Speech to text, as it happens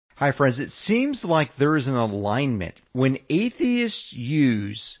Hi, friends. It seems like there is an alignment. When atheists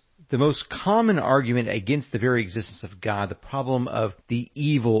use the most common argument against the very existence of God, the problem of the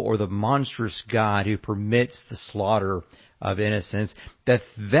evil or the monstrous God who permits the slaughter of innocents,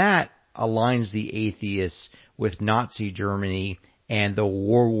 that aligns the atheists with Nazi Germany and the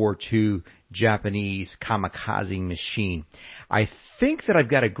World War II Japanese kamikaze machine. I think that I've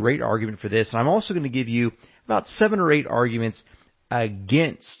got a great argument for this, and I'm also going to give you about 7 or 8 arguments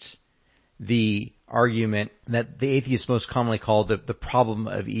against the argument that the atheists most commonly call the problem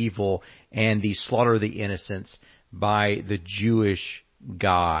of evil and the slaughter of the innocents by the Jewish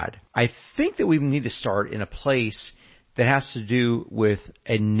God. I think that we need to start in a place that has to do with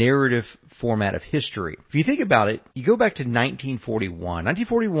a narrative format of history. If you think about it, you go back to 1941.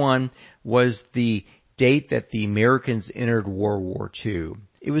 1941 was the date that the Americans entered World War II.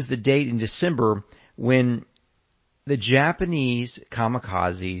 It was the date in December when the Japanese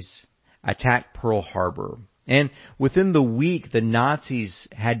kamikazes attacked Pearl Harbor. And within the week, the Nazis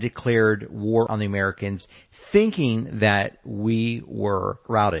had declared war on the Americans, thinking that we were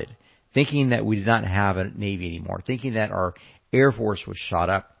routed, thinking that we did not have a Navy anymore, thinking that our Air Force was shot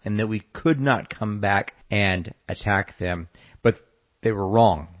up and that we could not come back and attack them. But they were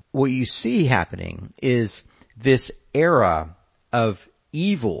wrong. What you see happening is this era of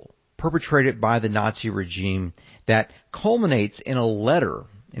evil perpetrated by the Nazi regime that culminates in a letter.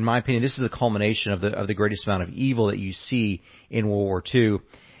 In my opinion, this is the culmination of the greatest amount of evil that you see in World War II,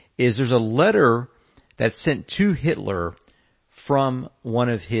 is there's a letter that's sent to Hitler from one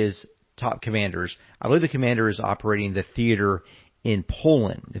of his top commanders. I believe the commander is operating the theater in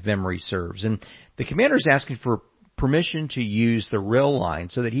Poland, if memory serves. And the commander is asking for permission to use the rail line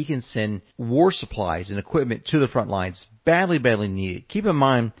so that he can send war supplies and equipment to the front lines. Badly, badly needed. Keep in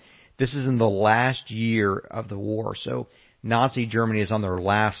mind, this is in the last year of the war, so Nazi Germany is on their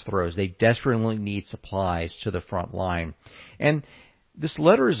last throes. They desperately need supplies to the front line. And this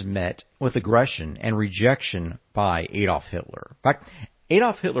letter is met with aggression and rejection by Adolf Hitler. In fact,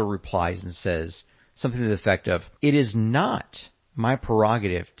 Adolf Hitler replies and says something to the effect of, "It is not my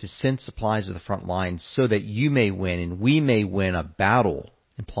prerogative to send supplies to the front lines so that you may win and we may win a battle,"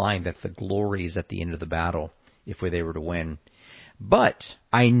 implying that the glory is at the end of the battle if they were to win. "But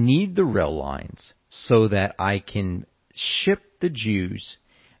I need the rail lines so that I can ship the Jews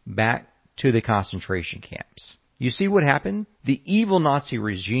back to the concentration camps." You see what happened? The evil Nazi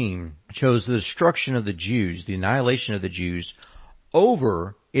regime chose the destruction of the Jews, the annihilation of the Jews,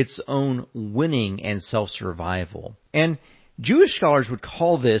 over its own winning and self-survival. And Jewish scholars would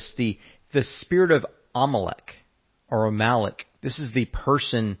call this the spirit of Amalek, or Amalek. This is the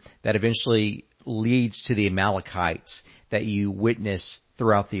person that eventually leads to the Amalekites that you witness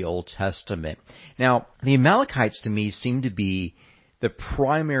throughout the Old Testament. Now, the Amalekites to me seem to be the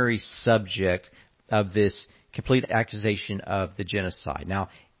primary subject of this complete accusation of the genocide. Now,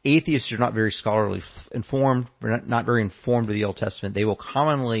 atheists are not very scholarly informed. They're not very informed of the Old Testament. They will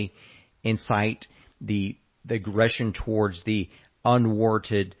commonly incite the aggression towards the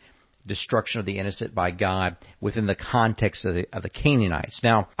unwarranted destruction of the innocent by God within the context of the Canaanites.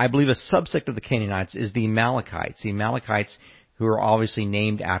 Now, I believe a subsect of the Canaanites is the Amalekites. The Amalekites, who are obviously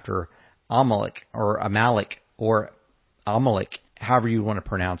named after Amalek, however you want to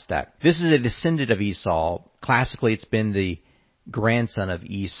pronounce that. This is a descendant of Esau. Classically, it's been the grandson of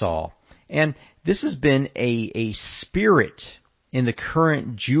Esau. And this has been a spirit in the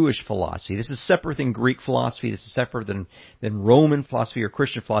current Jewish philosophy. This is separate than Greek philosophy. This is separate than Roman philosophy or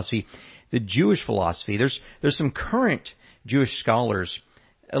Christian philosophy. The Jewish philosophy. There's some current Jewish scholars,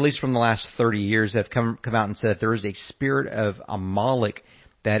 at least from the last 30 years, that have come out and said that there is a spirit of Amalek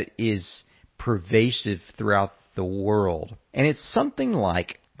that is pervasive throughout the world. And it's something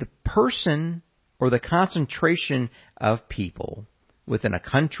like the person or the concentration of people within a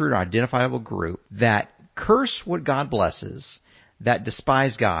country or identifiable group that curse what God blesses, that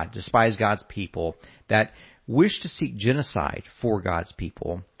despise God, despise God's people, that wish to seek genocide for God's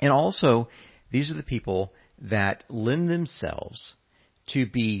people. And also, these are the people that lend themselves to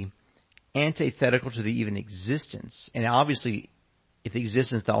be antithetical to the even existence, and obviously, if the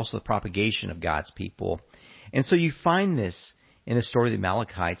existence, also the propagation of God's people. And so you find this in the story of the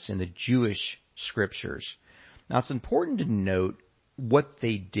Amalekites in the Jewish scriptures. Now, it's important to note what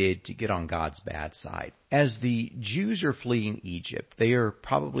they did to get on God's bad side. As the Jews are fleeing Egypt, they are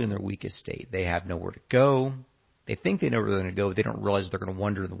probably in their weakest state. They have nowhere to go. They think they know where they're going to go, but they don't realize they're going to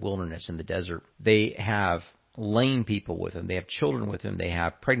wander in the wilderness, in the desert. They have lame people with them. They have children with them. They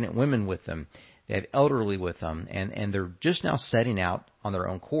have pregnant women with them. They have elderly with them. And they're just now setting out on their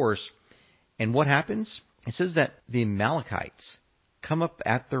own course. And what happens? It says that the Amalekites come up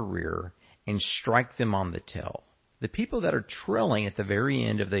at the rear and strike them on the tail. The people that are trailing at the very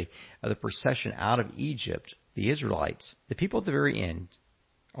end of the procession out of Egypt, the Israelites, the people at the very end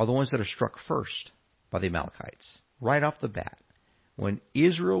are the ones that are struck first by the Amalekites, right off the bat. When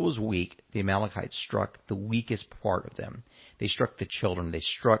Israel was weak, the Amalekites struck the weakest part of them. They struck the children. They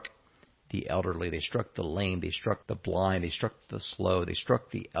struck the elderly. They struck the lame. They struck the blind. They struck the slow. They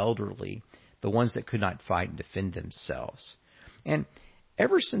struck the elderly, the ones that could not fight and defend themselves. And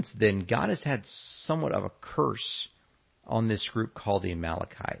ever since then, God has had somewhat of a curse on this group called the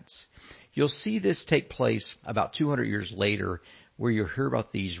Amalekites. You'll see this take place about 200 years later, where you'll hear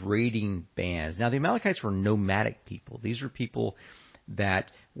about these raiding bands. Now, the Amalekites were nomadic people. These were people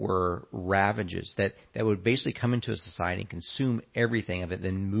that were ravages, that would basically come into a society and consume everything of it,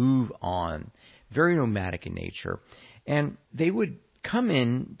 then move on. Very nomadic in nature. And they would come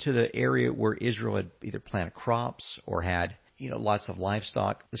in to the area where Israel had either planted crops or had, lots of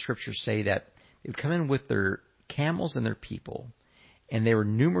livestock. The scriptures say that they would come in with their camels and their people, and they were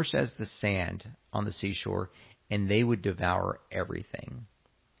numerous as the sand on the seashore, and they would devour everything.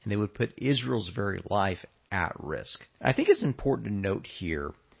 And they would put Israel's very life at risk. I think it's important to note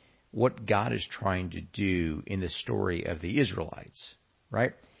here what God is trying to do in the story of the Israelites,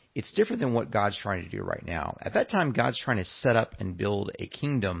 right? It's different than what God's trying to do right now. At that time, God's trying to set up and build a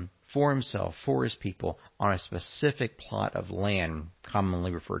kingdom for himself, for his people, on a specific plot of land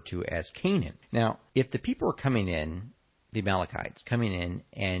commonly referred to as Canaan. Now, if the people are coming in, the Amalekites, coming in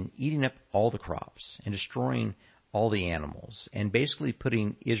and eating up all the crops and destroying all the animals and basically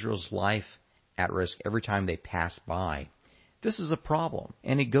putting Israel's life at risk every time they pass by, this is a problem.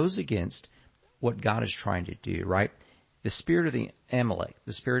 And it goes against what God is trying to do, right? The spirit of the Amalek,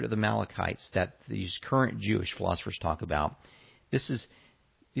 the spirit of the Amalekites that these current Jewish philosophers talk about, these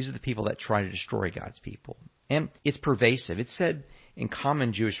are the people that try to destroy God's people. And it's pervasive. It's said in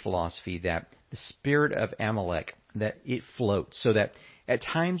common Jewish philosophy that the spirit of Amalek, that it floats, so that at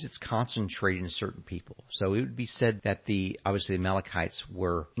times it's concentrated in certain people. So it would be said that obviously the Amalekites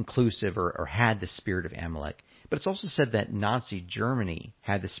were inclusive or had the spirit of Amalek. But it's also said that Nazi Germany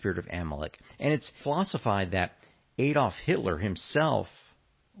had the spirit of Amalek. And it's philosophized that Adolf Hitler himself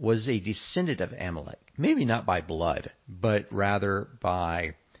was a descendant of Amalek. Maybe not by blood, but rather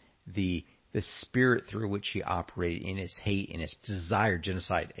by the spirit through which he operated in his hate and his desired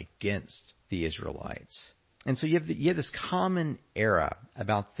genocide against the Israelites. And so you have this common era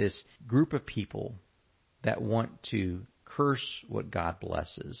about this group of people that want to curse what God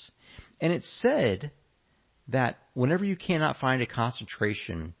blesses. And it's said that whenever you cannot find a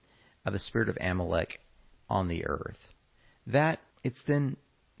concentration of the spirit of Amalek on the earth, that it's then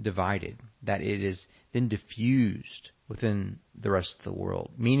divided, that it is then diffused within the rest of the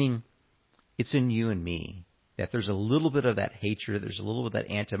world, meaning it's in you and me, that there's a little bit of that hatred, there's a little bit of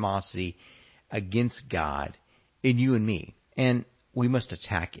that animosity against God in you and me, and we must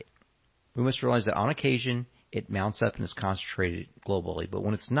attack it. We must realize that on occasion it mounts up and is concentrated globally, but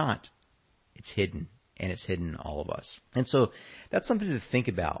when it's not, it's hidden, and it's hidden in all of us. And so that's something to think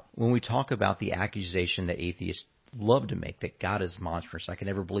about when we talk about the accusation that atheists love to make, that God is monstrous. I can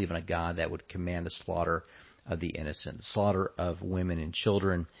never believe in a God that would command the slaughter of the innocent, the slaughter of women and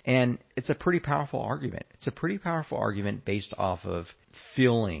children. And it's a pretty powerful argument. It's a pretty powerful argument based off of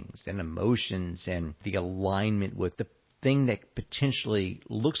feelings and emotions and the alignment with the thing that potentially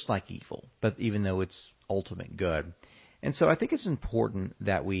looks like evil, but even though it's ultimate good. And so I think it's important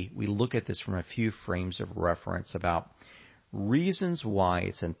that we look at this from a few frames of reference about reasons why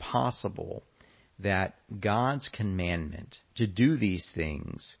it's impossible that God's commandment to do these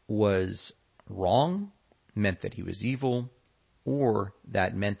things was wrong, meant that he was evil, or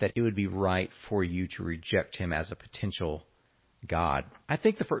that meant that it would be right for you to reject him as a potential God. I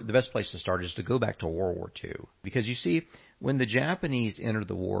think the best place to start is to go back to World War II. Because you see, when the Japanese entered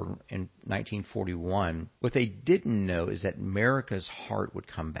the war in 1941, what they didn't know is that America's heart would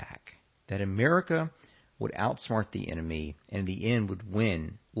come back. That America would outsmart the enemy, and in the end would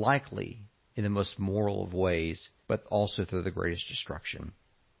win, likely in the most moral of ways, but also through the greatest destruction.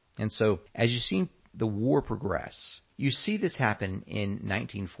 And so, as you see the war progress, you see this happen in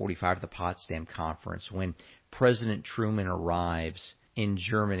 1945, the Potsdam Conference, when President Truman arrives in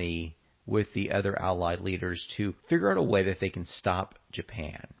Germany with the other Allied leaders to figure out a way that they can stop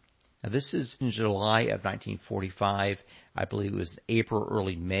Japan. Now, this is in July of 1945. I believe it was April,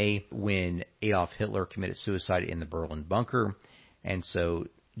 early May, when Adolf Hitler committed suicide in the Berlin bunker. And so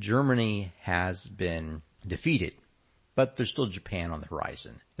Germany has been defeated. But there's still Japan on the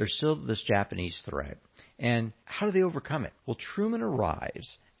horizon. There's still this Japanese threat. And how do they overcome it? Well, Truman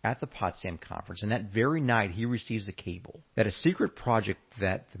arrives at the Potsdam Conference, and that very night he receives a cable that a secret project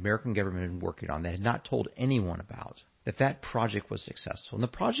that the American government had been working on that had not told anyone about, that project was successful. And the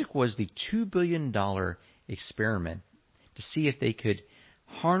project was the $2 billion experiment to see if they could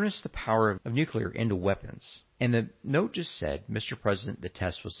harness the power of nuclear into weapons. And the note just said, Mr. President, the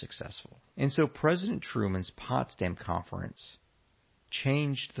test was successful. And so President Truman's Potsdam Conference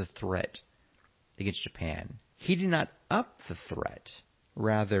changed the threat against Japan. He did not up the threat.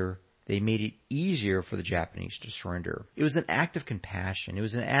 Rather, they made it easier for the Japanese to surrender. It was an act of compassion. It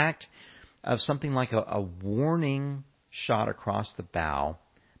was an act of something like a warning shot across the bow,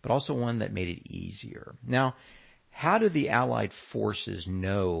 but also one that made it easier. Now, how did the Allied forces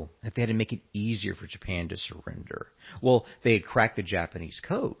know that they had to make it easier for Japan to surrender? Well, they had cracked the Japanese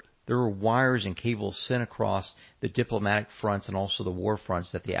code. There were wires and cables sent across the diplomatic fronts and also the war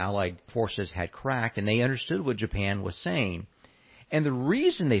fronts that the Allied forces had cracked, and they understood what Japan was saying. And the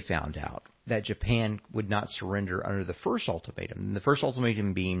reason they found out that Japan would not surrender under the first ultimatum, the first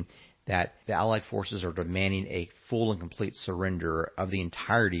ultimatum being that the Allied forces are demanding a full and complete surrender of the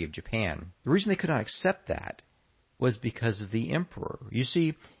entirety of Japan, the reason they could not accept that was because of the emperor. You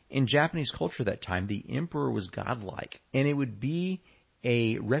see, in Japanese culture at that time, the emperor was godlike, and it would be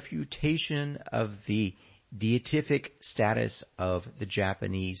a refutation of the deific status of the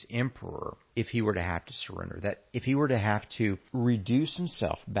Japanese emperor if he were to have to surrender, that if he were to have to reduce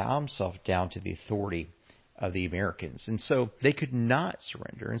himself, bow himself down to the authority of the Americans. And so they could not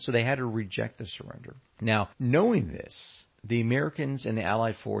surrender, and so they had to reject the surrender. Now, knowing this, the Americans and the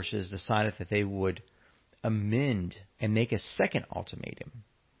Allied forces decided that they would amend and make a second ultimatum.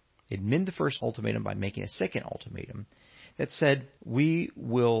 They'd amend the first ultimatum by making a second ultimatum that said, we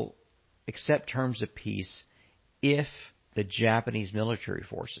will accept terms of peace if the Japanese military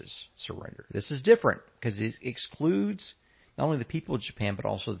forces surrender. This is different because it excludes not only the people of Japan but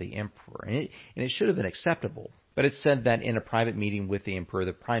also the emperor. And it should have been acceptable. But it said that in a private meeting with the emperor,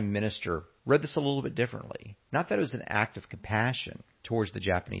 the prime minister read this a little bit differently. Not that it was an act of compassion towards the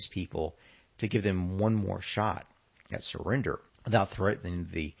Japanese people to give them one more shot at surrender without threatening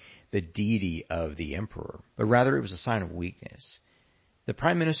the deity of the emperor, but rather it was a sign of weakness. The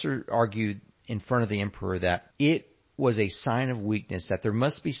prime minister argued in front of the emperor that it was a sign of weakness, that there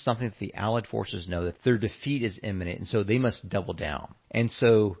must be something that the Allied forces know, that their defeat is imminent, and so they must double down. And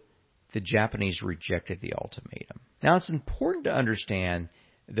so the Japanese rejected the ultimatum. Now, it's important to understand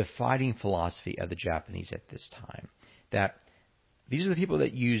the fighting philosophy of the Japanese at this time, that these are the people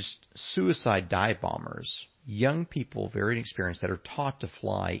that used suicide dive bombers, young people, very inexperienced, that are taught to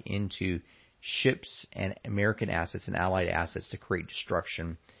fly into ships and American assets and Allied assets to create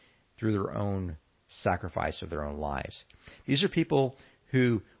destruction through their own sacrifice of their own lives. These are people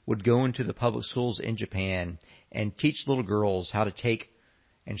who would go into the public schools in Japan and teach little girls how to take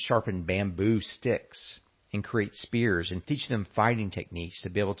and sharpen bamboo sticks and create spears and teach them fighting techniques to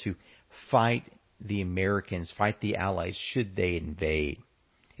be able to fight the Americans, fight the Allies should they invade.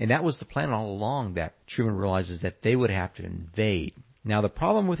 And that was the plan all along, that Truman realizes that they would have to invade. Now, the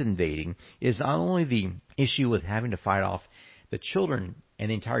problem with invading is not only the issue with having to fight off the children and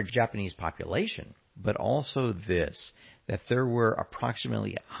the entire Japanese population, but also this, that there were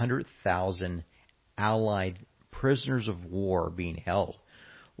approximately 100,000 Allied prisoners of war being held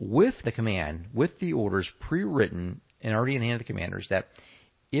with the command, with the orders pre-written and already in the hand of the commanders, that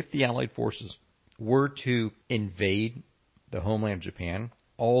if the Allied forces were to invade the homeland of Japan,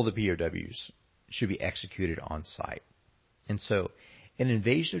 all the POWs should be executed on sight. And so an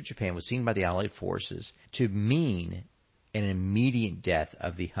invasion of Japan was seen by the Allied forces to mean an immediate death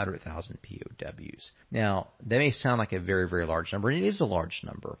of the 100,000 POWs. Now, that may sound like a very, very large number, and it is a large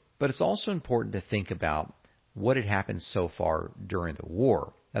number, but it's also important to think about what had happened so far during the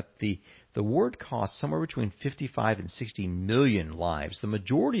war. That the war had cost somewhere between 55 and 60 million lives, the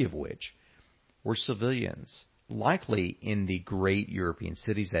majority of which were civilians, likely in the great European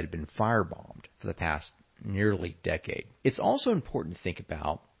cities that had been firebombed for the past nearly decade. It's also important to think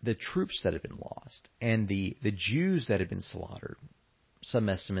about the troops that had been lost and the Jews that had been slaughtered. Some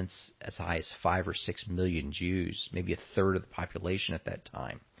estimates as high as 5 or 6 million Jews, maybe a third of the population at that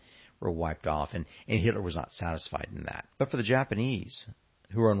time, were wiped off, and Hitler was not satisfied in that. But for the Japanese,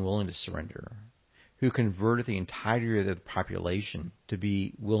 who were unwilling to surrender, who converted the entirety of the population to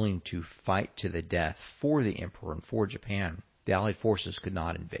be willing to fight to the death for the emperor and for Japan, the Allied forces could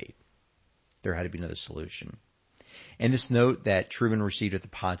not invade. There had to be another solution. And this note that Truman received at the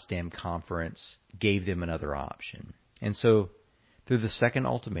Potsdam Conference gave them another option. And so, through the second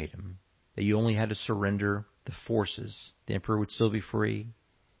ultimatum, that you only had to surrender the forces, the emperor would still be free,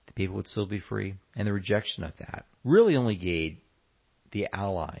 the people would still be free, and the rejection of that really only gave the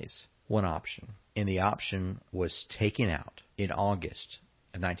Allies one option, and the option was taken out in August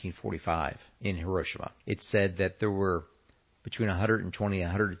of 1945 in Hiroshima. It said that there were between 120 and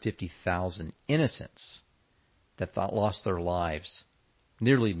 150,000 innocents that lost their lives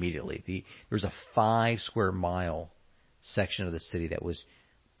nearly immediately. There was a 5 square mile section of the city that was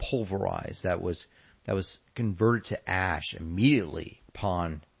pulverized, that was converted to ash immediately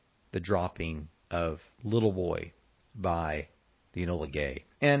upon the dropping of Little Boy by the Enola Gay.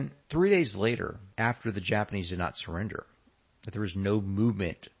 And 3 days later, after the Japanese did not surrender, that there was no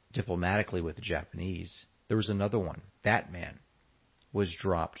movement diplomatically with the Japanese, there was another one. That man was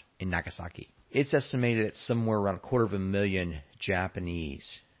dropped in Nagasaki. It's estimated that somewhere around 250,000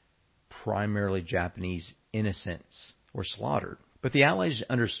 Japanese, primarily Japanese innocents, were slaughtered. But the Allies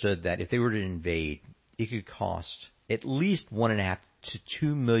understood that if they were to invade, it could cost at least 1.5 to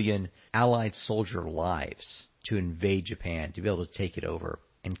 2 million Allied soldier lives to invade Japan, to be able to take it over,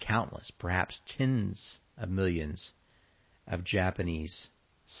 and countless, perhaps tens of millions of Japanese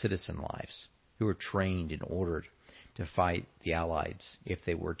citizen lives who were trained and ordered to fight the Allies if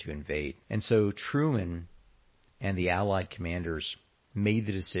they were to invade. And so Truman and the Allied commanders made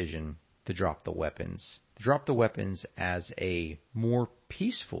the decision to drop the weapons. To drop the weapons as a more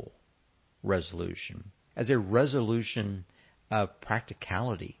peaceful resolution, as a resolution of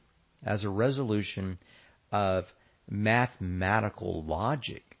practicality, as a resolution of mathematical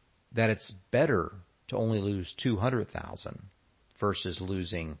logic, that it's better to only lose 200,000 versus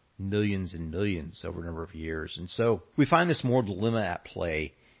losing millions and millions over a number of years. And so we find this moral dilemma at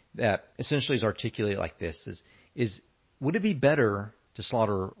play that essentially is articulated like this, is would it be better to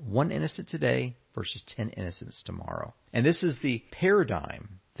slaughter one innocent today versus 10 innocents tomorrow? And this is the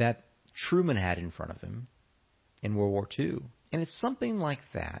paradigm that Truman had in front of him in World War II. And it's something like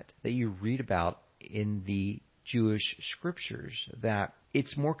that you read about in the Jewish scriptures, that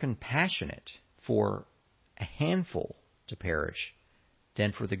it's more compassionate for a handful to perish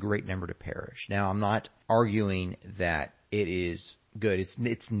than for the great number to perish. Now, I'm not arguing that it is good.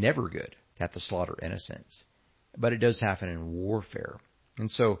 It's never good to have to slaughter innocents. But it does happen in warfare. And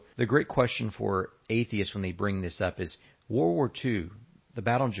so the great question for atheists when they bring this up is, World War II, the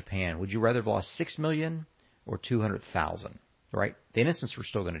battle in Japan, would you rather have lost 6 million or 200,000? Right? The innocents were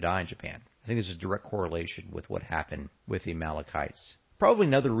still going to die in Japan. I think there's a direct correlation with what happened with the Amalekites. Probably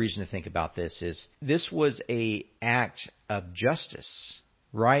another reason to think about this is this was an act of justice,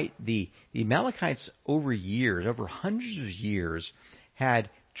 right? The Amalekites over years, over hundreds of years, had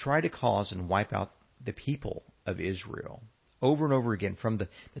tried to cause and wipe out the people of Israel over and over again. From the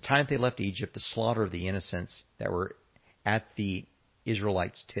time they left Egypt, the slaughter of the innocents that were at the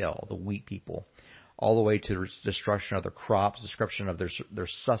Israelites' tail, the wheat people, all the way to the destruction of their crops, destruction of their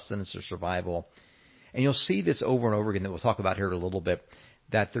sustenance, their survival. And you'll see this over and over again that we'll talk about here in a little bit,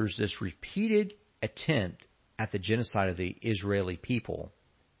 that there's this repeated attempt at the genocide of the Israeli people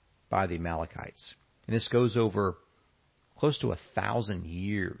by the Amalekites. And this goes over close to 1,000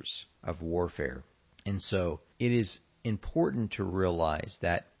 years of warfare. And so it is important to realize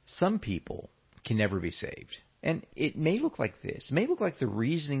that some people can never be saved. And it may look like this. It may look like the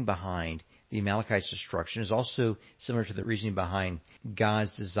reasoning behind the Amalekites' destruction is also similar to the reasoning behind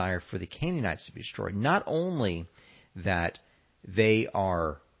God's desire for the Canaanites to be destroyed. Not only that they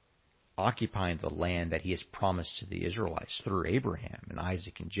are occupying the land that he has promised to the Israelites through Abraham and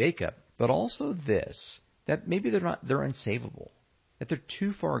Isaac and Jacob, but also this, that maybe they're unsavable, that they're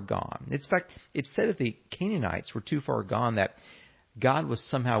too far gone. In fact, it's said that the Canaanites were too far gone, that God was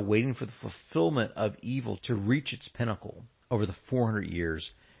somehow waiting for the fulfillment of evil to reach its pinnacle over the 400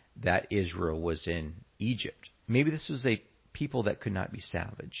 years that Israel was in Egypt. Maybe this was a people that could not be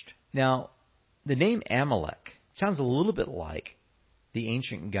salvaged. Now, the name Amalek sounds a little bit like the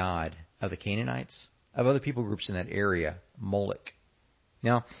ancient god of the Canaanites, of other people groups in that area, Moloch.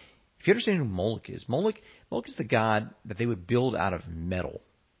 Now, if you understand who Moloch is the god that they would build out of metal.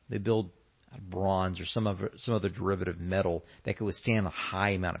 They build out of bronze or some other derivative metal that could withstand a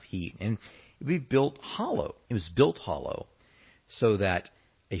high amount of heat. And it would be built hollow. It was built hollow so that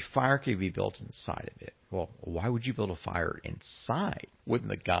a fire could be built inside of it. Well, why would you build a fire inside? Wouldn't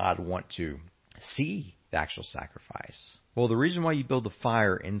the god want to see the actual sacrifice? Well, the reason why you build the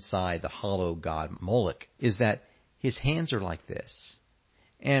fire inside the hollow god Moloch is that his hands are like this.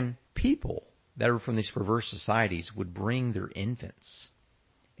 And people that are from these perverse societies would bring their infants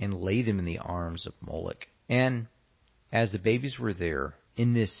and lay them in the arms of Moloch. And as the babies were there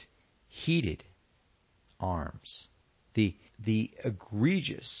in this heated arms, the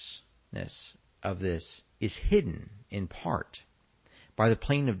egregiousness of this is hidden in part by the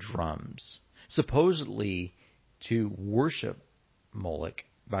playing of drums, supposedly to worship Moloch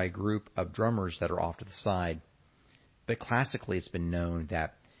by a group of drummers that are off to the side. But classically, it's been known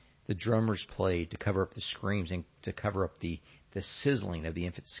that the drummers played to cover up the screams and to cover up the sizzling of the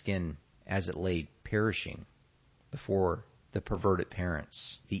infant's skin as it lay perishing before the perverted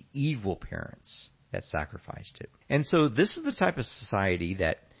parents, the evil parents that sacrificed it. And so this is the type of society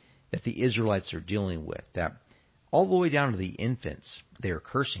that the Israelites are dealing with, that all the way down to the infants, they are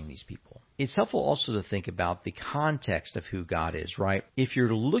cursing these people. It's helpful also to think about the context of who God is, right? If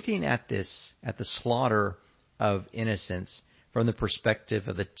you're looking at this, at the slaughter of innocents from the perspective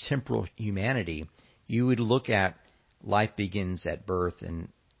of the temporal humanity, you would look at life begins at birth and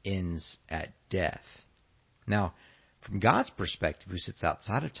ends at death. Now, from God's perspective, who sits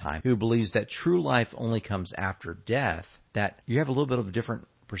outside of time, who believes that true life only comes after death, that you have a little bit of a different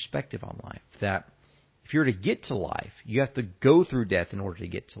perspective on life, that if you're to get to life, you have to go through death in order to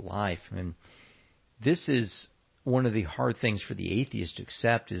get to life. And this is one of the hard things for the atheist to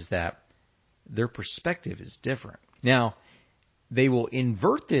accept, is that their perspective is different. Now, they will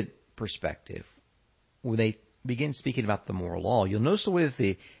invert the perspective when they begin speaking about the moral law. You'll notice the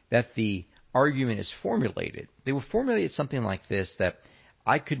way that the argument is formulated. They will formulate something like this, that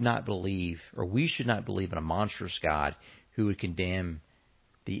I could not believe, or we should not believe in a monstrous God who would condemn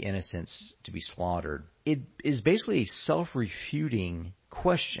the innocents to be slaughtered. It is basically a self-refuting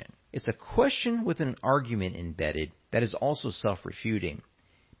question. It's a question with an argument embedded that is also self-refuting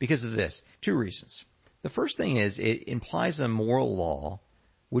because of this. Two reasons. The first thing is it implies a moral law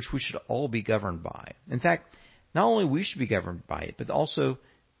which we should all be governed by. In fact, not only we should be governed by it, but also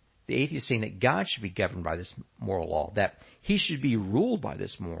the atheist is saying that God should be governed by this moral law, that he should be ruled by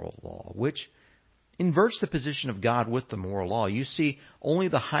this moral law, which inverts the position of God with the moral law. You see, only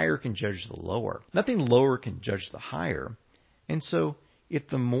the higher can judge the lower. Nothing lower can judge the higher. And so, if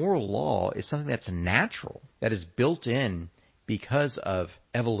the moral law is something that's natural, that is built in because of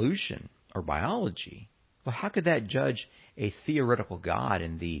evolution or biology, well, how could that judge a theoretical God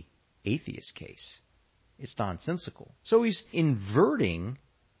in the atheist case? It's nonsensical. So he's inverting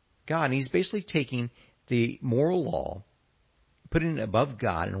God, and he's basically taking the moral law, putting it above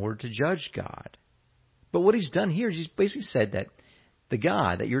God in order to judge God. But what he's done here is he's basically said that the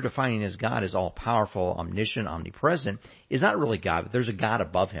God that you're defining as God is all-powerful, omniscient, omnipresent, is not really God, but there's a God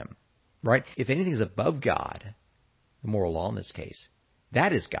above him, right? If anything is above God, the moral law in this case,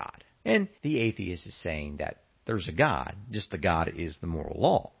 that is God. And the atheist is saying that there's a God, just the God is the moral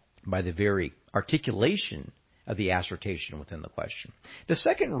law, by the very articulation of the assertion within the question. The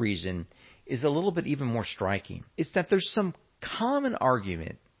second reason is a little bit even more striking. It's that there's some common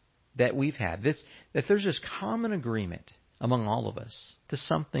argument that we've had, that there's this common agreement among all of us to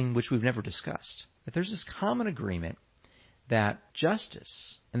something which we've never discussed. That there's this common agreement that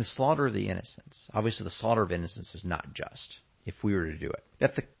justice and the slaughter of the innocents, obviously the slaughter of innocents is not just if we were to do it.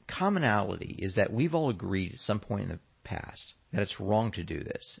 That the commonality is that we've all agreed at some point in the past that it's wrong to do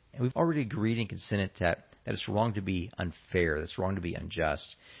this. And we've already agreed and consented that it's wrong to be unfair, that it's wrong to be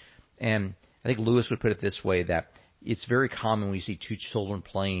unjust. And I think Lewis would put it this way, that it's very common when you see two children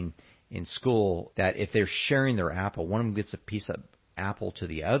playing in school that if they're sharing their apple, one of them gets a piece of apple to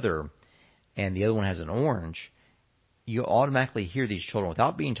the other and the other one has an orange, you automatically hear these children,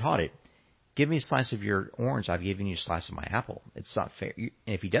 without being taught it, give me a slice of your orange, I've given you a slice of my apple. It's not fair. And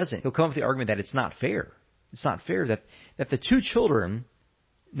if he doesn't, he'll come up with the argument that it's not fair. It's not fair that the two children,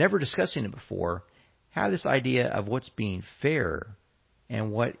 never discussing it before, have this idea of what's being fair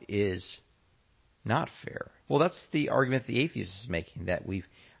and what is not fair. Well, that's the argument the atheist is making, that we've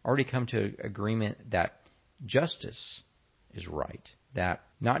already come to agreement that justice is right, that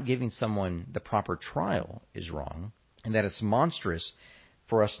not giving someone the proper trial is wrong, and that it's monstrous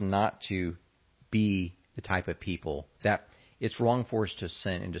for us not to be the type of people, that it's wrong for us to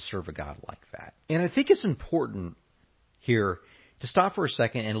sin and to serve a God like that. And I think it's important here to stop for a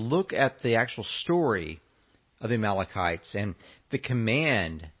second and look at the actual story of the Amalekites and the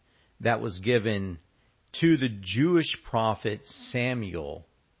command that was given to the Jewish prophet Samuel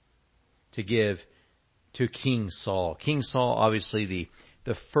to give to King Saul. King Saul, obviously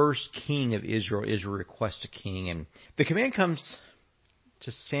the first king of Israel. Israel requests a king, and the command comes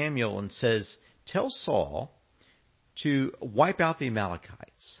to Samuel and says, tell Saul to wipe out the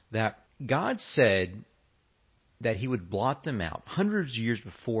Amalekites, that God said that he would blot them out hundreds of years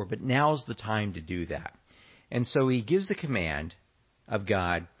before, but now's the time to do that. And so he gives the command of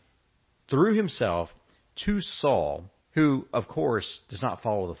God through himself to Saul, who, of course, does not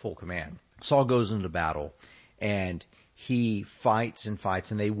follow the full command. Saul goes into battle, and he fights and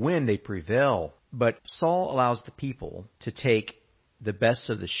fights, and they win, they prevail. But Saul allows the people to take the best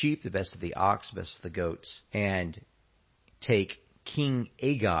of the sheep, the best of the ox, the best of the goats, and take King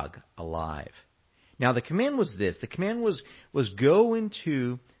Agag alive. Now the command was this. The command was go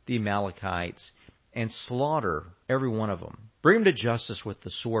into the Amalekites and slaughter every one of them. Bring them to justice with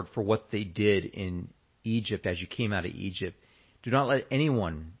the sword for what they did in Egypt as you came out of Egypt. Do not let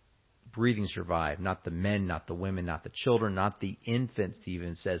anyone breathing survive, not the men, not the women, not the children, not the infants, he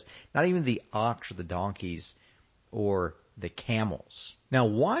even says, not even the ox or the donkeys or the camels. Now,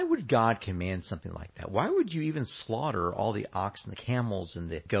 why would God command something like that? Why would you even slaughter all the ox and the camels and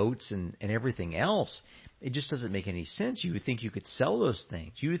the goats and everything else? It just doesn't make any sense. You would think you could sell those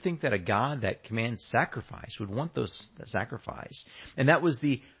things. You would think that a God that commands sacrifice would want those sacrifice. And that was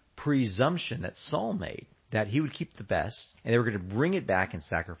the presumption that Saul made, that he would keep the best, and they were going to bring it back and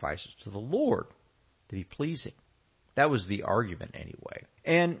sacrifice it to the Lord to be pleasing. That was the argument anyway.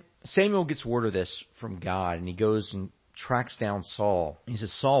 And Samuel gets word of this from God, and he goes and tracks down Saul. He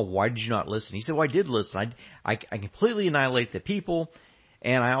says, Saul, why did you not listen? He said, well, I did listen. I completely annihilate the people,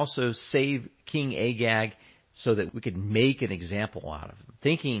 and I also save King Agag so that we could make an example out of him,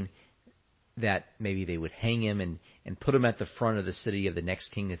 thinking that maybe they would hang him and put him at the front of the city of the next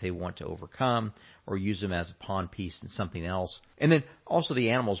king that they want to overcome, or use him as a pawn piece in something else. And then also the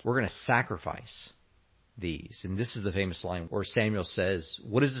animals, we're going to sacrifice these. And this is the famous line where Samuel says,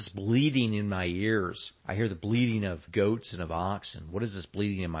 what is this bleeding in my ears? I hear the bleating of goats and of oxen. What is this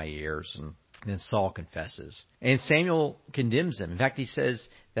bleeding in my ears? And then Saul confesses. And Samuel condemns him. In fact, he says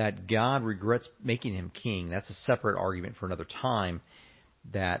that God regrets making him king. That's a separate argument for another time,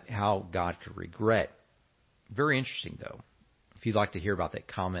 that how God could regret. Very interesting, though. If you'd like to hear about that,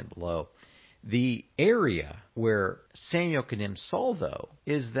 comment below. The area where Samuel condemns Saul, though,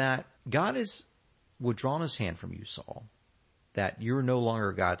 is that God has withdrawn his hand from you, Saul, that you're no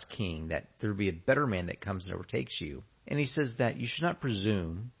longer God's king, that there will be a better man that comes and overtakes you. And he says that you should not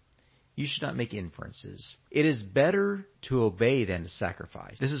presume, you should not make inferences. It is better to obey than to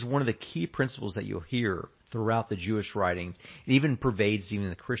sacrifice. This is one of the key principles that you'll hear throughout the Jewish writings. It even pervades even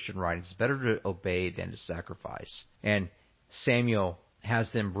the Christian writings. It's better to obey than to sacrifice. And Samuel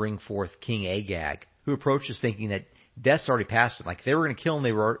has them bring forth King Agag, who approaches thinking that death's already past him. Like if they were going to kill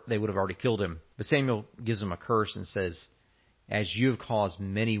him, they would have already killed him. But Samuel gives him a curse and says, as you have caused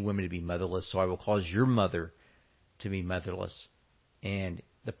many women to be motherless, so I will cause your mother to be motherless. And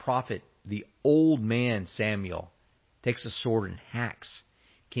the prophet, the old man Samuel, takes a sword and hacks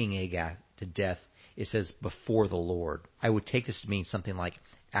King Agag to death. It says, before the Lord. I would take this to mean something like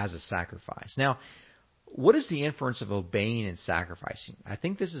as a sacrifice. Now, what is the inference of obeying and sacrificing? I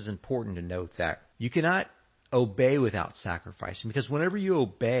think this is important to note that you cannot obey without sacrificing, because whenever you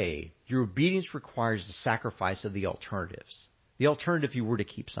obey, your obedience requires the sacrifice of the alternatives. The alternative if you were to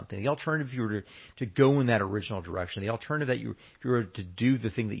keep something. The alternative if you were to go in that original direction. The alternative that if you were to do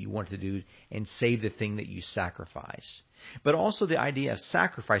the thing that you want to do and save the thing that you sacrifice. But also the idea of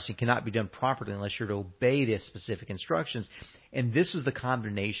sacrificing cannot be done properly unless you're to obey the specific instructions. And this was the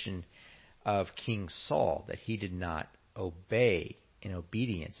condemnation of King Saul, that he did not obey, and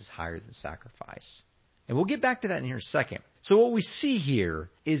obedience is higher than sacrifice. And we'll get back to that in here in a second. So what we see here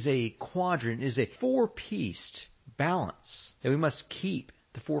is a quadrant, is a four-pieced balance that we must keep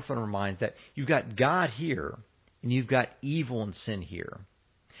at the forefront of our minds, that you've got God here, and you've got evil and sin here.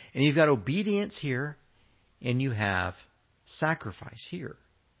 And you've got obedience here, and you have sacrifice here.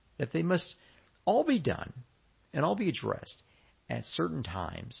 That they must all be done and all be addressed at certain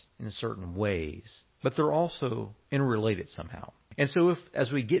times in certain ways, but they're also interrelated somehow. And so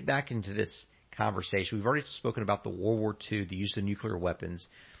as we get back into this conversation, we've already spoken about the World War II, the use of nuclear weapons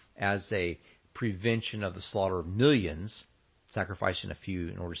as a prevention of the slaughter of millions, sacrificing a few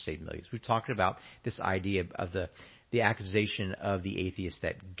in order to save millions. We've talked about this idea of the accusation of the atheist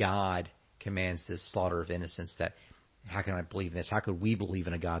that God commands this slaughter of innocents, that how can I believe in this? How could we believe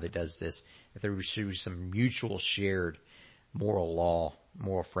in a God that does this? That there should be some mutual shared moral law,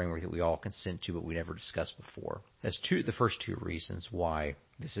 moral framework that we all consent to, but we never discussed before. That's the first two reasons why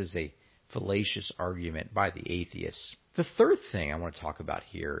this is a fallacious argument by the atheists. The third thing I want to talk about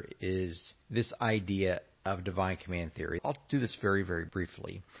here is this idea of divine command theory. I'll do this very, very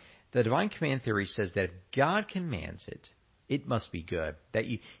briefly. The divine command theory says that if God commands it, it must be good, that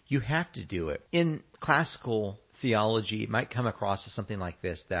you have to do it. In classical theology, it might come across as something like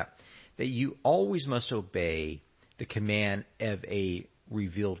this, that you always must obey the command of a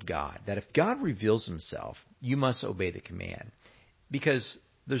revealed God. That if God reveals himself, you must obey the command, because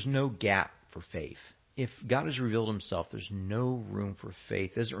there's no gap for faith. If God has revealed himself, there's no room for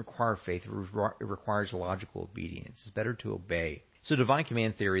faith. It doesn't require faith. It requires logical obedience. It's better to obey. So divine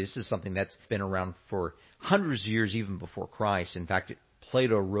command theory, this is something that's been around for hundreds of years, even before Christ. In fact,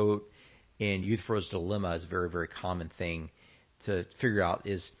 Plato wrote in Euthyphro's Dilemma, is a very, very common thing to figure out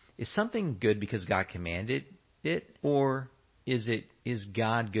is something good because God commanded it, or is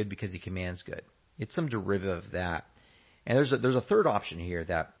God good because he commands good? It's some derivative of that. And there's a third option here,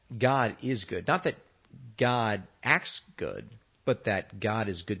 that God is good. Not that God acts good, but that God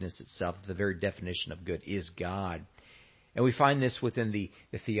is goodness itself. The very definition of good is God. And we find this within the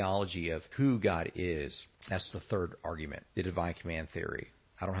theology of who God is. That's the third argument, the divine command theory.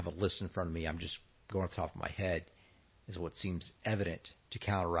 I don't have a list in front of me. I'm just going off the top of my head, is what seems evident to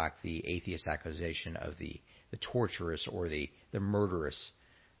counteract the atheist accusation of the torturous or the murderous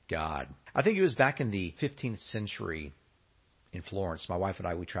God. I think it was back in the 15th century in Florence. My wife and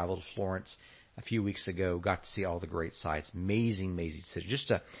I, we traveled to Florence a few weeks ago, got to see all the great sights. Amazing, amazing city.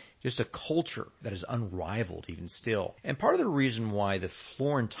 Just a culture that is unrivaled even still. And part of the reason why the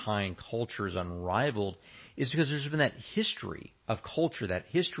Florentine culture is unrivaled is because there's been that history of culture, that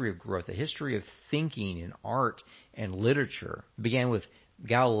history of growth, a history of thinking and art and literature. It began with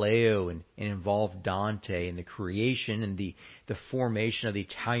Galileo and involved Dante and the creation and the formation of the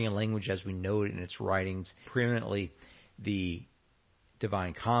Italian language as we know it in its writings, preeminently the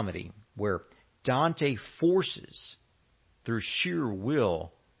Divine Comedy, where Dante forces, through sheer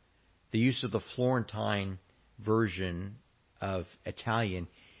will, the use of the Florentine version of Italian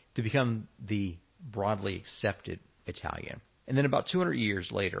to become the broadly accepted Italian. And then about 200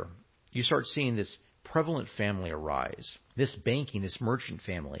 years later, you start seeing this prevalent family arise. This banking, this merchant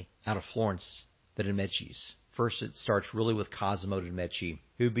family out of Florence, the de Medicis. First, it starts really with Cosimo de' Medici,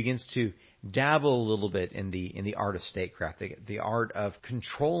 who begins to dabble a little bit in the art of statecraft, the art of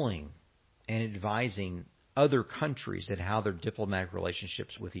controlling and advising other countries and how their diplomatic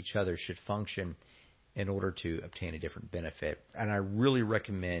relationships with each other should function in order to obtain a different benefit. And I really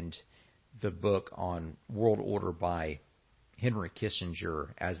recommend the book on World Order by Henry Kissinger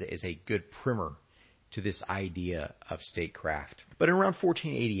as a good primer to this idea of statecraft. But in around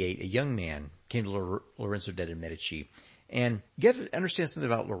 1488, a young man came to Lorenzo de' Medici. And you have to understand something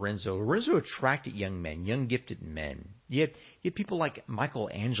about Lorenzo. Lorenzo attracted young men, young gifted men. You had people like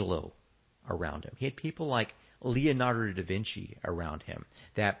Michelangelo around him. He had people like Leonardo da Vinci around him,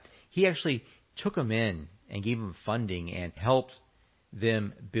 that he actually took them in and gave them funding and helped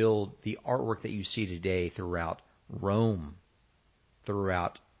them build the artwork that you see today throughout Rome,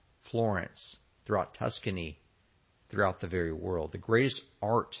 throughout Florence, throughout Tuscany, throughout the very world. The greatest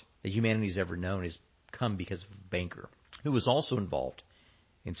art that humanity's ever known has come because of a banker who was also involved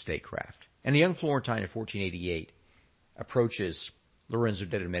in statecraft. And a young Florentine in 1488 approaches Lorenzo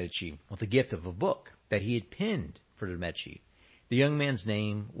de' Medici with the gift of a book that he had penned for de' Medici. The young man's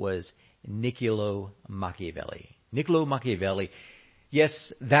name was Niccolo Machiavelli. Niccolo Machiavelli,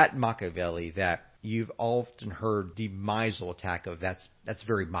 yes, that Machiavelli that you've often heard the Meisel attack of, that's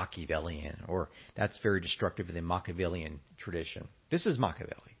very Machiavellian, or that's very destructive in the Machiavellian tradition. This is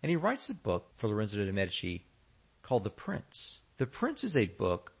Machiavelli. And he writes a book for Lorenzo de' Medici called The Prince. The Prince is a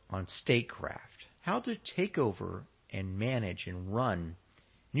book on statecraft, how to take over and manage and run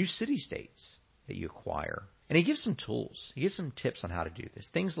new city-states that you acquire. And he gives some tools. He gives some tips on how to do this.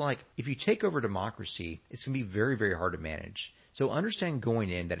 Things like, if you take over democracy, it's going to be very, very hard to manage. So understand going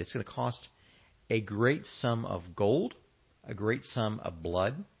in that it's going to cost a great sum of gold, a great sum of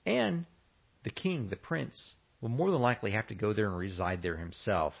blood, and the king, the prince, will more than likely have to go there and reside there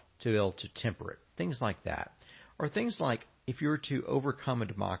himself to be able to temper it. Things like that. Or things like, if you were to overcome a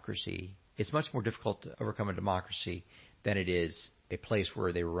democracy, it's much more difficult to overcome a democracy than it is a place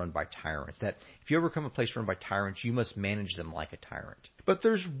where they were run by tyrants. That if you overcome a place run by tyrants, you must manage them like a tyrant. But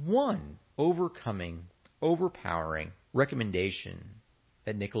there's one overpowering recommendation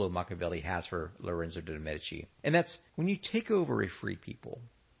that Niccolo Machiavelli has for Lorenzo de' Medici. And that's when you take over a free people,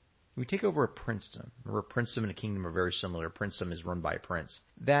 when you take over a princedom. Remember, a princedom and a kingdom are very similar. A princedom is run by a prince.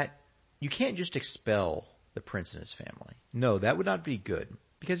 That you can't just expel the prince and his family. No, that would not be good.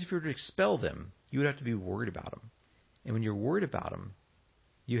 Because if you were to expel them, you would have to be worried about them. And when you're worried about them,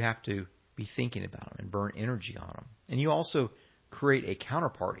 you have to be thinking about them and burn energy on them. And you also create a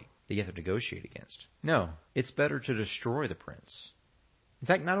counterparty that you have to negotiate against. No, it's better to destroy the prince. In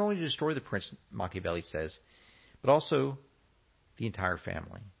fact, not only to destroy the prince, Machiavelli says, but also the entire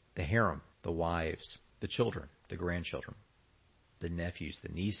family, the harem, the wives, the children, the grandchildren, the nephews, the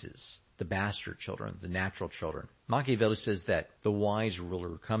nieces, the bastard children, the natural children. Machiavelli says that the wise ruler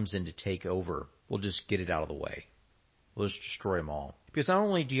who comes in to take over will just get it out of the way. We'll just destroy them all. Because not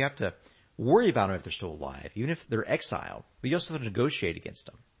only do you have to worry about them if they're still alive, even if they're exiled, but you also have to negotiate against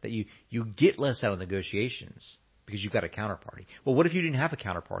them. That you get less out of negotiations because you've got a counterparty. Well, what if you didn't have a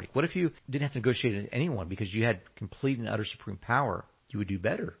counterparty? What if you didn't have to negotiate with anyone because you had complete and utter supreme power? You would do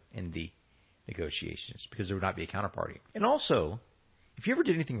better in the negotiations because there would not be a counterparty. And also, if you ever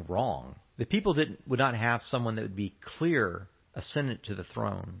did anything wrong, the people would not have someone that would be clear ascendant to the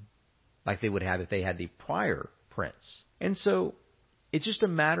throne like they would have if they had the prior prince. And so it's just a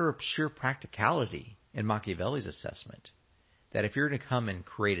matter of sheer practicality in Machiavelli's assessment that if you're going to come and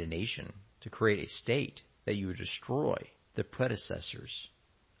create a nation, to create a state, that you would destroy the predecessors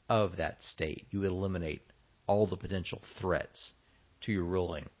of that state. You would eliminate all the potential threats to your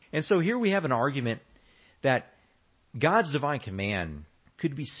ruling. And so here we have an argument that God's divine command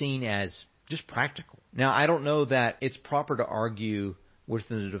could be seen as just practical. Now, I don't know that it's proper to argue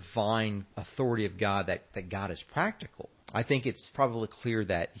within the divine authority of God that God is practical. I think it's probably clear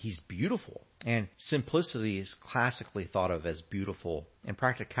that he's beautiful, and simplicity is classically thought of as beautiful, and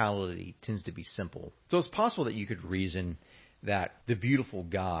practicality tends to be simple. So it's possible that you could reason that the beautiful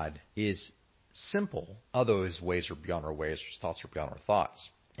God is simple, although his ways are beyond our ways, his thoughts are beyond our thoughts,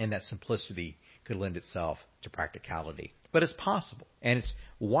 and that simplicity could lend itself to practicality. But it's possible, and it's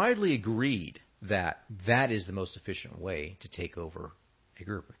widely agreed that that is the most efficient way to take over a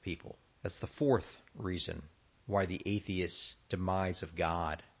group of people. That's the fourth reason why the atheist's demise of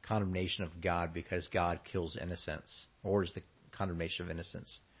God, condemnation of God because God kills innocence, or is the condemnation of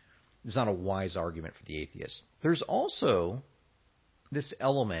innocence, is not a wise argument for the atheist. There's also this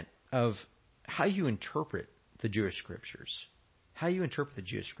element of how you interpret the Jewish scriptures. How you interpret the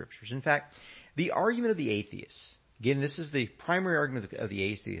Jewish scriptures. In fact, the argument of the atheists, again, this is the primary argument of the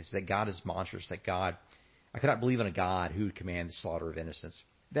atheists, that God is monstrous, that I cannot believe in a God who would command the slaughter of innocents.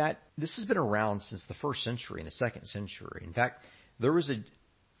 That this has been around since the first century and the second century. In fact, there was a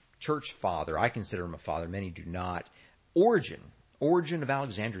church father, I consider him a father, many do not, Origen of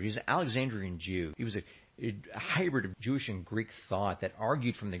Alexandria. He was an Alexandrian Jew. He was a hybrid of Jewish and Greek thought that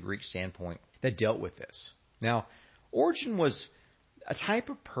argued from the Greek standpoint that dealt with this. Now, Origen was a type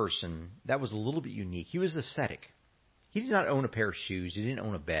of person that was a little bit unique. He was ascetic. He did not own a pair of shoes. He didn't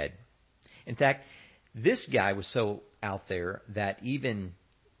own a bed. In fact, this guy was so out there that even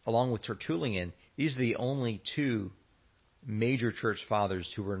along with Tertullian, these are the only two major church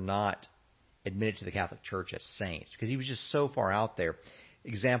fathers who were not admitted to the Catholic Church as saints, because he was just so far out there.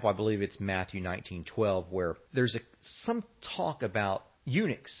 Example, I believe it's Matthew 19:12, where there's some talk about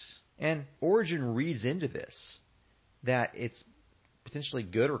eunuchs, and Origen reads into this that it's potentially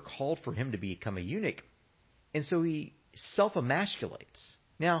good or called for him to become a eunuch, and so he self-emasculates.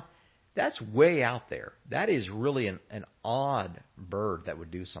 Now, that's way out there. That is really an odd bird that would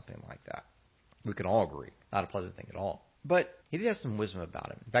do something like that. We can all agree. Not a pleasant thing at all. But he did have some wisdom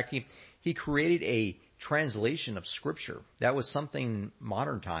about him. In fact, he created a translation of Scripture that was something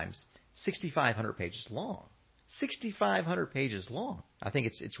modern times, 6,500 pages long. 6,500 pages long. I think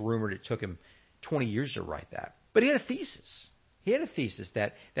it's rumored it took him 20 years to write that. But he had a thesis. He had a thesis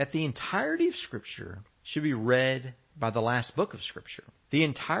that the entirety of Scripture should be read by the last book of Scripture. The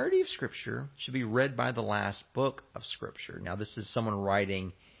entirety of Scripture should be read by the last book of Scripture. Now, this is someone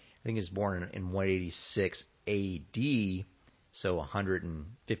writing, I think he was born in 186 A.D., so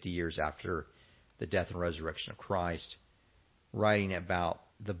 150 years after the death and resurrection of Christ, writing about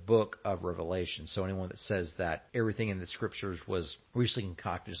the book of Revelation. So anyone that says that everything in the Scriptures was recently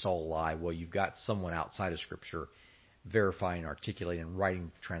concocted, it's all a lie, well, you've got someone outside of Scripture verifying, articulating, and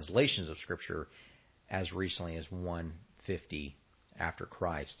writing translations of Scripture as recently as 150 after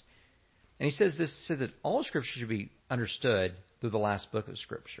Christ. And he says that all Scripture should be understood through the last book of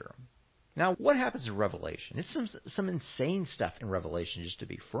Scripture. Now, what happens in Revelation? It's some insane stuff in Revelation, just to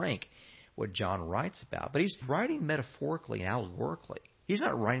be frank, what John writes about. But he's writing metaphorically and allegorically. He's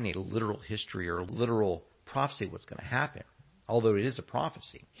not writing a literal history or a literal prophecy of what's going to happen, although it is a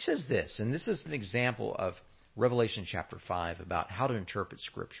prophecy. He says this, and this is an example of Revelation chapter 5 about how to interpret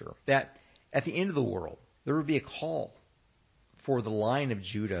Scripture, that at the end of the world, there will be a call for the Lion of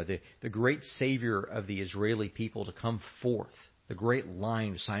Judah, the great Savior of the Israeli people, to come forth, the great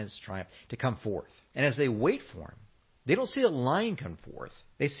Lion of science and triumph, to come forth. And as they wait for him, they don't see a lion come forth.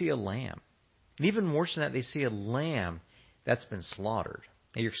 They see a lamb. And even worse than that, they see a lamb that's been slaughtered.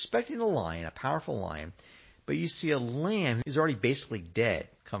 Now, you're expecting a lion, a powerful lion, but you see a lamb who's already basically dead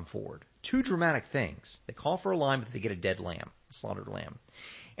come forward. Two dramatic things. They call for a lion, but they get a dead lamb, a slaughtered lamb.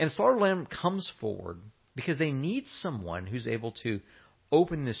 And the slaughtered lamb comes forward because they need someone who's able to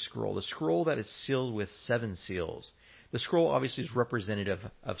open this scroll, the scroll that is sealed with 7 seals. The scroll obviously is representative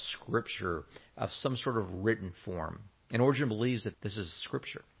of Scripture, of some sort of written form. And Origen believes that this is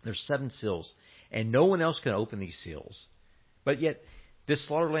Scripture. There's 7 seals, and no one else can open these seals. But yet, this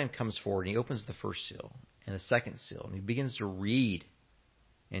slaughtered lamb comes forward, and he opens the first seal and the second seal, and he begins to read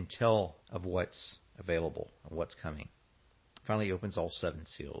and tell of what's available, of what's coming. Finally, he opens all 7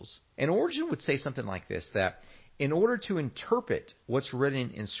 seals. And Origen would say something like this, that in order to interpret what's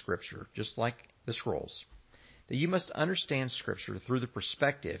written in Scripture, just like the scrolls, that you must understand Scripture through the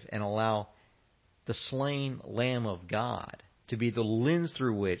perspective and allow the slain Lamb of God to be the lens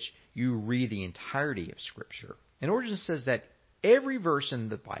through which you read the entirety of Scripture. And Origen says that every verse in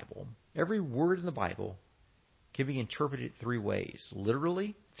the Bible, every word in the Bible, can be interpreted 3 ways: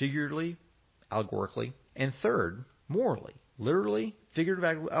 literally, figuratively, allegorically, and third, morally. Literally,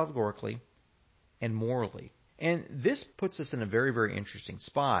 figuratively, allegorically, and morally. And this puts us in a very, very interesting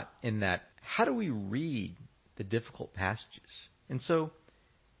spot in that how do we read the difficult passages? And so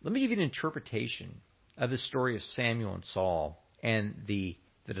let me give you an interpretation of the story of Samuel and Saul and the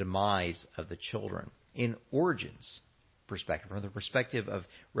demise of the children in Origen's perspective, from the perspective of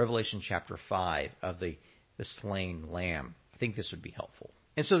Revelation chapter 5 of the slain lamb. I think this would be helpful.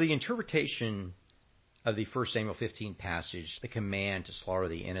 And so the interpretation of the 1 Samuel 15 passage, the command to slaughter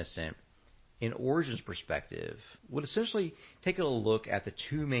the innocent, in Origen's perspective, would essentially take a look at the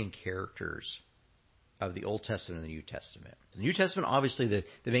 2 main characters of the Old Testament and the New Testament. The New Testament, obviously,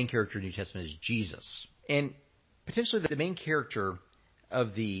 the main character in the New Testament is Jesus. And potentially the main character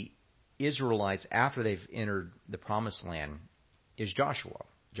of the Israelites after they've entered the Promised Land is Joshua.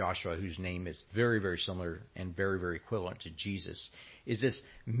 Joshua, whose name is very, very similar and very, very equivalent to Jesus, is this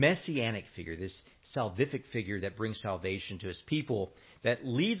messianic figure, this salvific figure that brings salvation to his people, that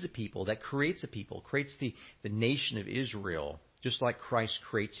leads the people, that creates a people, creates the nation of Israel, just like Christ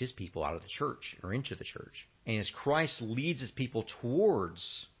creates his people out of the church or into the church. And as Christ leads his people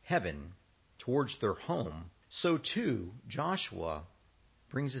towards heaven, towards their home, so too Joshua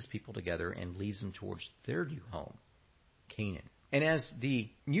brings his people together and leads them towards their new home, Canaan. And as the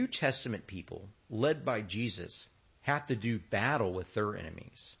New Testament people, led by Jesus, have to do battle with their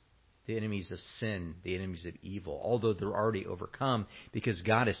enemies, the enemies of sin, the enemies of evil, although they're already overcome because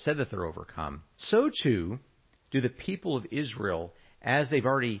God has said that they're overcome, so too do the people of Israel, as they've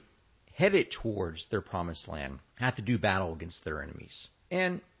already headed towards their promised land, have to do battle against their enemies.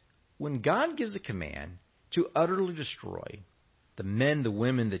 And when God gives a command to utterly destroy the men, the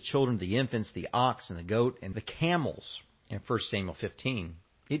women, the children, the infants, the ox and the goat, and the camels in 1 Samuel 15,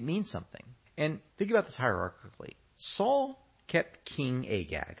 it means something. And think about this hierarchically. Saul kept King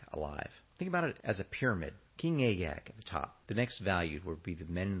Agag alive. Think about it as a pyramid. King Agag at the top. The next valued would be the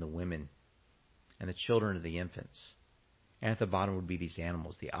men and the women and the children and the infants. And at the bottom would be these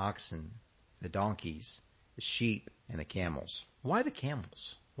animals, the oxen, the donkeys, the sheep, and the camels. Why the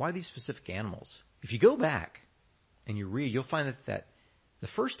camels? Why these specific animals? If you go back and you read, you'll find that the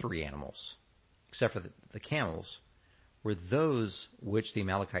first 3 animals, except for the camels, were those which the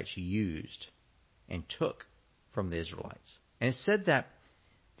Amalekites used and took from the Israelites. And it said that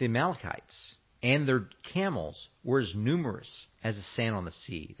the Amalekites and their camels were as numerous as the sand on the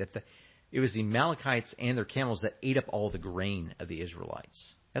sea, that it was the Amalekites and their camels that ate up all the grain of the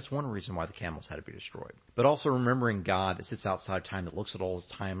Israelites. That's one reason why the camels had to be destroyed. But also remembering God that sits outside time, that looks at all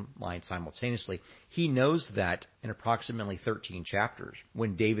the timelines simultaneously, he knows that in approximately 13 chapters,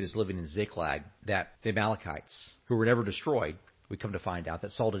 when David is living in Ziklag, that the Amalekites, who were never destroyed, we come to find out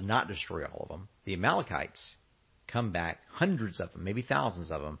that Saul did not destroy all of them. The Amalekites come back, hundreds of them, maybe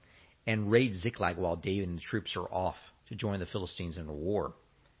thousands of them, and raid Ziklag while David and the troops are off to join the Philistines in a war.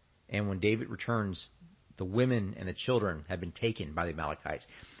 And when David returns, the women and the children have been taken by the Amalekites.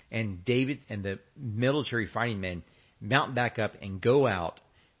 And David and the military fighting men mount back up and go out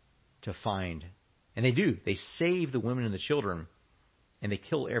to find. And they do. They save the women and the children, and they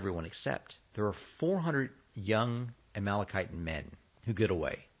kill everyone except there are 400 young Amalekite men who get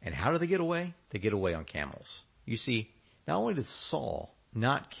away. And how do they get away? They get away on camels. You see, not only did Saul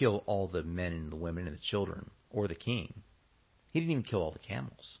not kill all the men and the women and the children or the king, he didn't even kill all the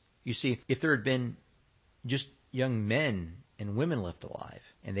camels. You see, if there had been just young men and women left alive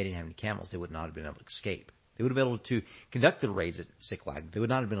and they didn't have any camels, they would not have been able to escape. They would have been able to conduct the raids at Ziklag. They would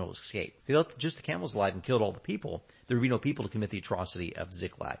not have been able to escape. If they left just the camels alive and killed all the people, there would be no people to commit the atrocity of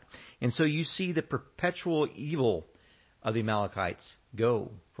Ziklag. And so you see the perpetual evil of the Amalekites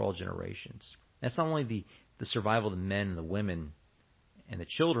go for all generations. That's not only the survival of the men and the women and the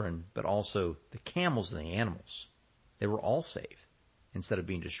children, but also the camels and the animals. They were all saved instead of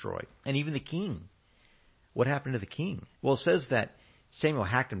being destroyed. And even the king. What happened to the king? Well, it says that Samuel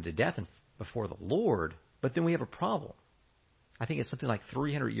hacked him to death before the Lord, but then we have a problem. I think it's something like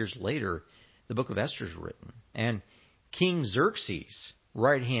 300 years later, the book of Esther is written. And King Xerxes'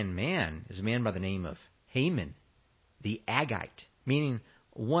 right-hand man is a man by the name of Haman, the Agite, meaning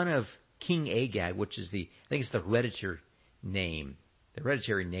one of King Agag, which is I think it's the hereditary name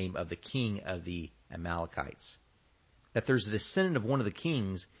of the king of the Amalekites. that there's a descendant of one of the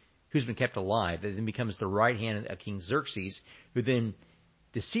kings who's been kept alive, that then becomes the right hand of King Xerxes, who then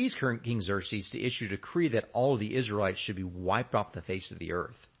deceives King Xerxes to issue a decree that all of the Israelites should be wiped off the face of the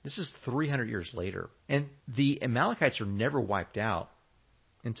earth. This is 300 years later. And the Amalekites are never wiped out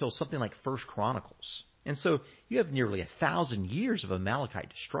until something like First Chronicles. And so you have nearly 1,000 years of Amalekite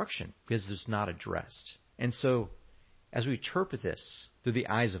destruction because it's not addressed. And so as we interpret this through the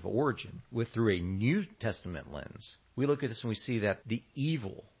eyes of Origen, through a New Testament lens, we look at this and we see that the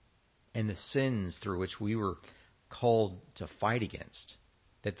evil and the sins through which we were called to fight against,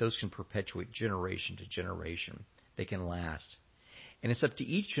 that those can perpetuate generation to generation. They can last. And it's up to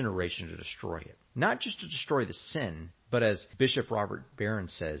each generation to destroy it. Not just to destroy the sin, but as Bishop Robert Barron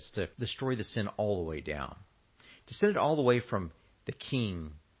says, to destroy the sin all the way down. To send it all the way from the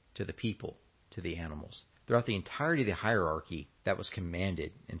king to the people to the animals. Throughout the entirety of the hierarchy that was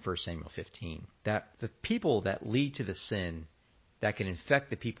commanded in 1 Samuel 15. That the people that lead to the sin that can infect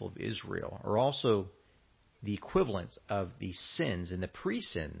the people of Israel are also the equivalents of the sins and the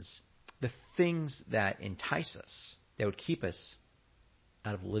pre-sins, the things that entice us, that would keep us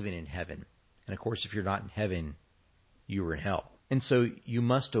out of living in heaven. And of course, if you're not in heaven, you are in hell. And so you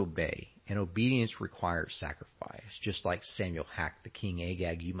must obey, and obedience requires sacrifice. Just like Samuel hacked the king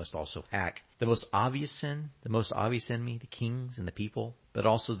Agag, you must also hack the most obvious sin, the most obvious enemy, the kings and the people, but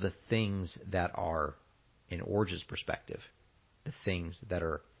also the things that are, in Origen's perspective, the things that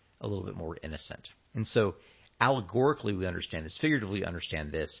are a little bit more innocent. And so allegorically we understand this, figuratively we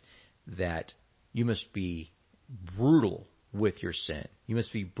understand this, that you must be brutal with your sin. You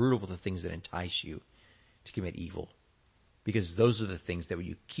must be brutal with the things that entice you to commit evil, because those are the things that will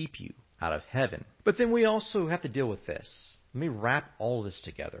keep you out of heaven. But then we also have to deal with this. Let me wrap all of this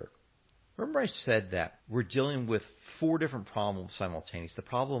together. Remember I said that we're dealing with 4 different problems simultaneously. The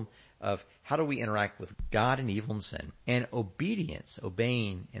problem of how do we interact with God and evil and sin, and obedience,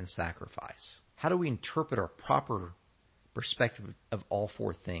 obeying and sacrifice. How do we interpret our proper perspective of all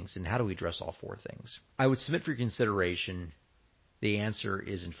 4 things, and how do we address all 4 things? I would submit for your consideration the answer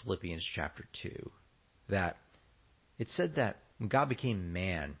is in Philippians chapter 2, that it said that when God became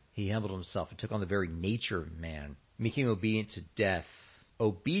man, he humbled himself and took on the very nature of man, and became obedient to death,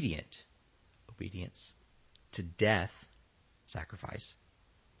 obedience to death, sacrifice,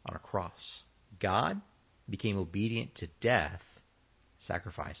 on a cross. God became obedient to death,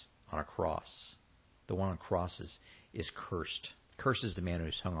 sacrifice, on a cross. The one on crosses is cursed. Cursed is the man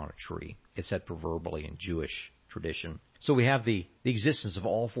who's hung on a tree. It's said proverbially in Jewish tradition. So we have the existence of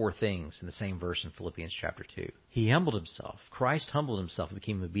all 4 things in the same verse in Philippians chapter 2. He humbled himself. Christ humbled himself and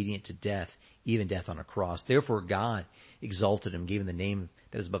became obedient to death, even death on a cross. Therefore God exalted him, gave him the name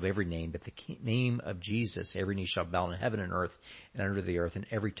that is above every name, that the name of Jesus, every knee shall bow in heaven and earth and under the earth, and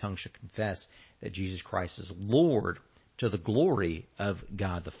every tongue shall confess that Jesus Christ is Lord, to the glory of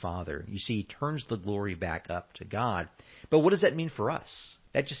God the Father. You see, he turns the glory back up to God. But what does that mean for us?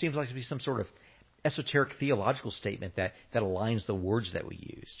 That just seems like to be some sort of esoteric theological statement that aligns the words that we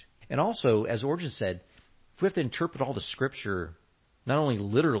use. And also, as Origen said, if we have to interpret all the Scripture, not only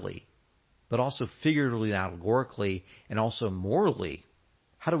literally, but also figuratively and allegorically, and also morally,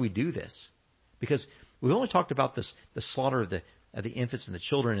 how do we do this? Because we only talked about the slaughter of the infants and the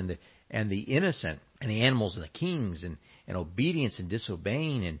children and the innocent and the animals and the kings and obedience and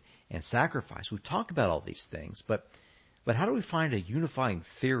disobeying and sacrifice. We've talked about all these things, but how do we find a unifying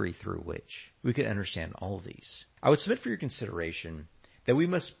theory through which we can understand all of these? I would submit for your consideration that we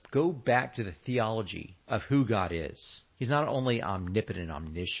must go back to the theology of who God is. He's not only omnipotent and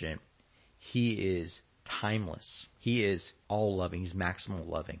omniscient, he is timeless. He is all-loving. He's maximal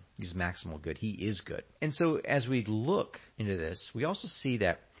loving. He's maximal good. He is good. And so as we look into this, we also see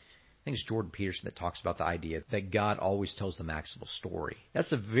that, I think it's Jordan Peterson that talks about the idea that God always tells the maximal story.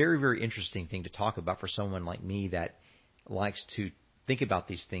 That's a very, very interesting thing to talk about for someone like me that likes to think about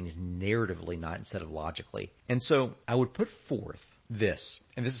these things narratively, not instead of logically. And so I would put forth this,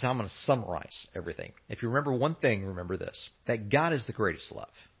 and this is how I'm going to summarize everything. If you remember one thing, remember this, that God is the greatest love.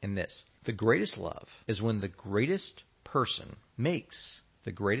 And this, the greatest love is when the greatest person makes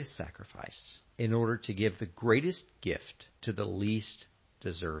the greatest sacrifice in order to give the greatest gift to the least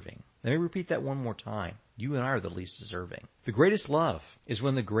deserving. Let me repeat that one more time. You and I are the least deserving. The greatest love is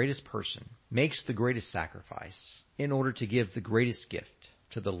when the greatest person makes the greatest sacrifice in order to give the greatest gift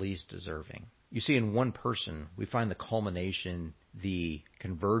to the least deserving. You see, in one person, we find the culmination, the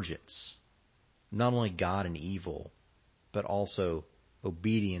convergence, not only God and evil, but also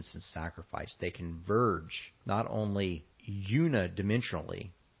obedience and sacrifice. They converge not only unidimensionally,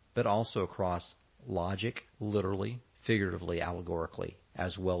 but also across logic, literally, figuratively, allegorically,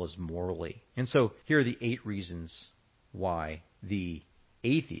 as well as morally. And so here are the 8 reasons why the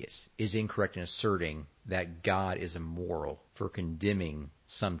atheist is incorrect in asserting that God is immoral for condemning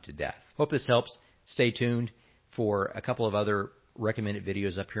some to death. Hope this helps. Stay tuned for a couple of other recommended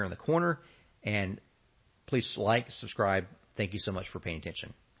videos up here in the corner. And please like, subscribe. Thank you so much for paying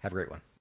attention. Have a great one.